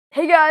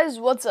Hey guys,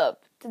 what's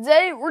up?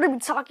 Today we're going to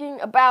be talking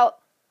about,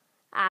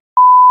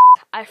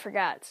 I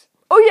forgot.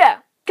 Oh yeah,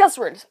 cuss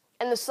words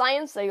and the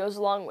science that goes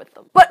along with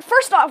them. But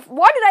first off,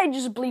 why did I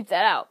just bleep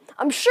that out?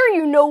 I'm sure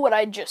you know what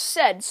I just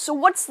said, so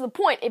what's the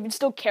point if it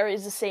still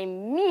carries the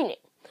same meaning?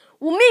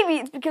 Well, maybe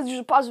it's because there's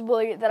a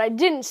possibility that I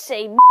didn't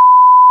say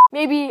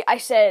maybe I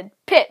said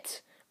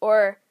pit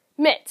or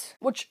mitt,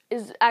 which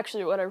is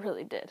actually what I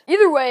really did.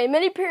 Either way,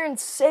 many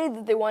parents say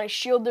that they want to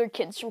shield their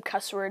kids from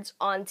cuss words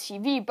on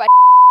TV by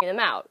them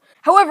out.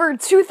 However,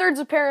 2/3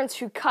 of parents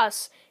who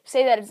cuss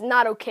say that it's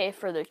not okay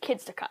for their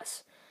kids to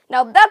cuss.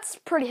 Now, that's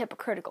pretty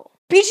hypocritical.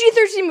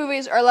 PG-13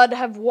 movies are allowed to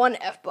have one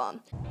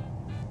F-bomb.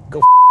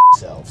 Go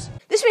yourselves.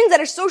 This means that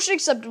it's socially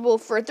acceptable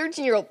for a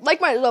 13-year-old like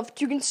myself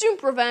to consume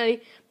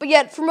profanity, but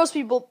yet, for most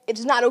people,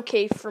 it's not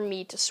okay for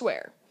me to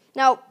swear.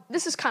 Now,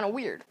 this is kind of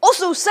weird.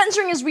 Also,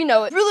 censoring as we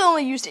know it really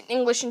only used in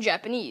English and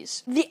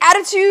Japanese. The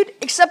attitude,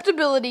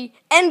 acceptability,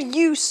 and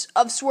use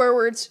of swear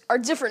words are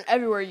different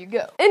everywhere you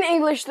go. In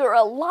English, there are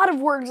a lot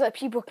of words that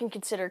people can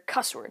consider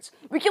cuss words.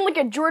 We can look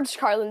at George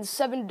Carlin's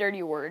 7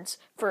 dirty words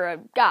for a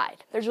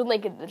guide. There's a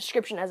link in the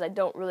description as I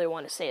don't really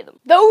want to say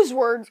them. Those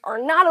words are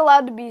not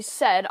allowed to be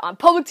said on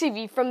public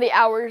TV from the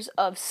hours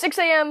of 6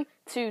 a.m.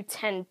 to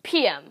 10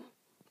 p.m.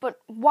 But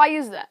why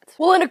is that?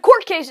 Well, in a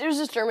court case, it was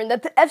determined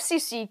that the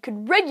FCC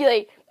could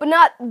regulate but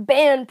not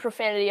ban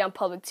profanity on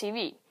public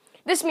TV.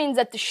 This means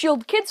that to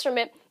shield kids from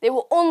it, they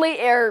will only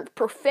air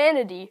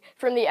profanity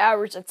from the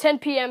hours of 10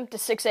 p.m. to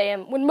 6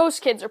 a.m. when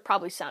most kids are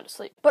probably sound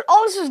asleep. But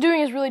all this is doing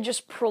is really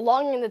just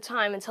prolonging the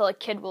time until a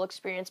kid will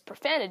experience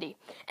profanity.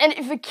 And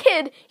if a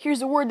kid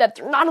hears a word that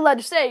they're not allowed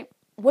to say,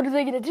 what are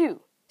they going to do?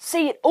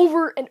 Say it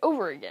over and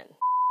over again.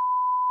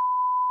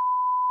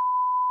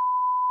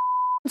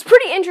 What's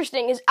pretty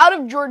interesting is out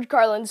of George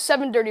Carlin's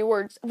 7 dirty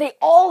words, they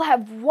all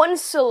have one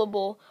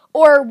syllable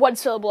or one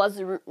syllable as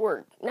the root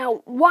word.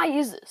 Now, why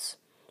is this?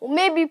 Well,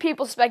 maybe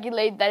people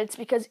speculate that it's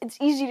because it's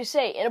easy to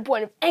say in a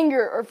point of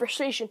anger or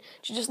frustration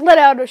to just let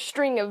out a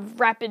string of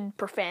rapid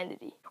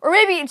profanity. Or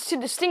maybe it's to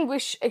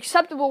distinguish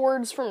acceptable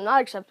words from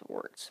not acceptable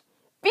words.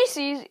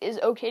 Feces is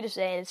okay to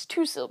say and it's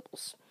 2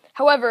 syllables.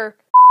 However,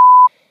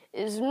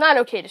 is not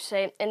okay to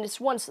say and it's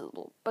 1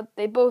 syllable, but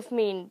they both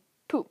mean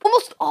poop.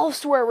 Almost all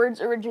swear words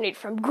originate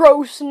from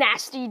gross,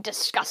 nasty,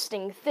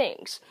 disgusting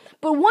things.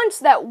 But once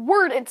that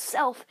word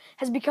itself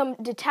has become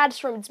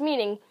detached from its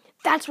meaning,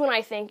 that's when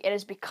I think it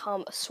has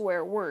become a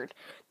swear word.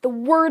 The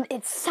word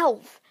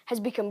itself has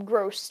become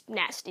gross,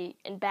 nasty,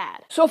 and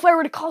bad. So if I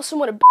were to call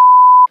someone a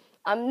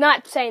I'm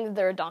not saying that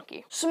they're a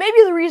donkey. So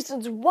maybe the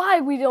reasons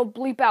why we don't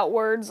bleep out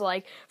words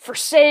like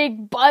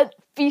forsake, butt,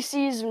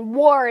 feces, and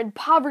war, and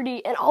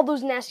poverty, and all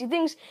those nasty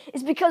things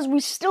is because we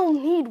still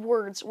need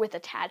words with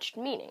attached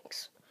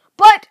meanings.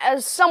 But,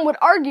 as some would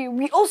argue,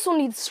 we also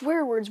need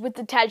swear words with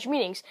attached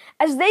meanings,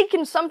 as they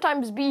can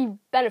sometimes be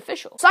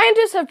beneficial.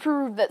 Scientists have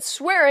proved that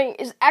swearing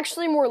is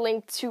actually more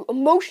linked to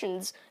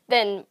emotions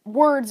than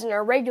words in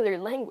our regular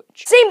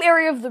language. Same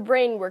area of the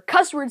brain where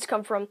cuss words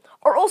come from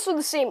are also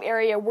the same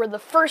area where the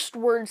first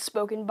words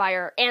spoken by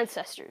our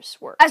ancestors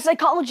were. As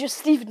psychologist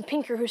Steven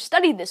Pinker, who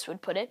studied this,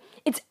 would put it,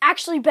 it's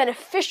actually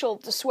beneficial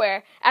to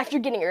swear after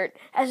getting hurt,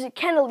 as it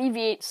can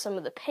alleviate some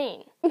of the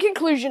pain. In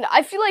conclusion,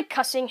 I feel like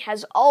cussing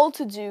has all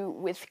to do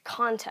with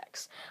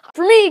context.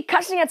 For me,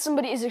 cussing at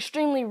somebody is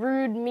extremely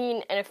rude,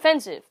 mean, and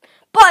offensive.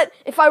 But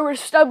if I were to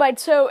stub my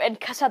toe and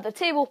cuss at the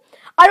table,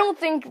 I don't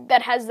think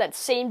that has that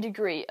same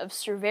degree of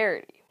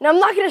severity. Now, I'm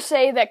not going to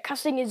say that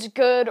cussing is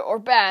good or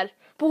bad,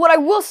 but what I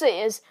will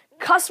say is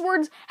cuss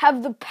words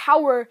have the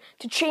power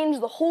to change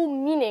the whole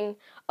meaning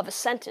of a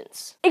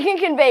sentence. It can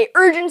convey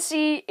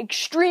urgency,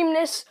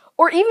 extremeness,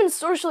 or even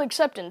social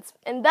acceptance,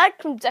 and that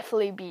can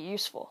definitely be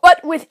useful.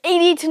 But with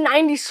 80 to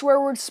 90 swear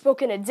words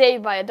spoken a day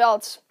by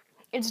adults,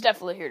 it's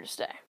definitely here to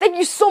stay. Thank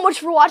you so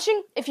much for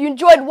watching. If you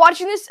enjoyed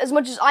watching this as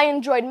much as I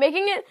enjoyed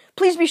making it,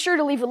 please be sure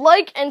to leave a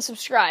like and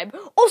subscribe.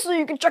 Also,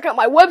 you can check out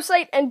my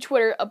website and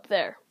Twitter up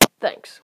there. Thanks.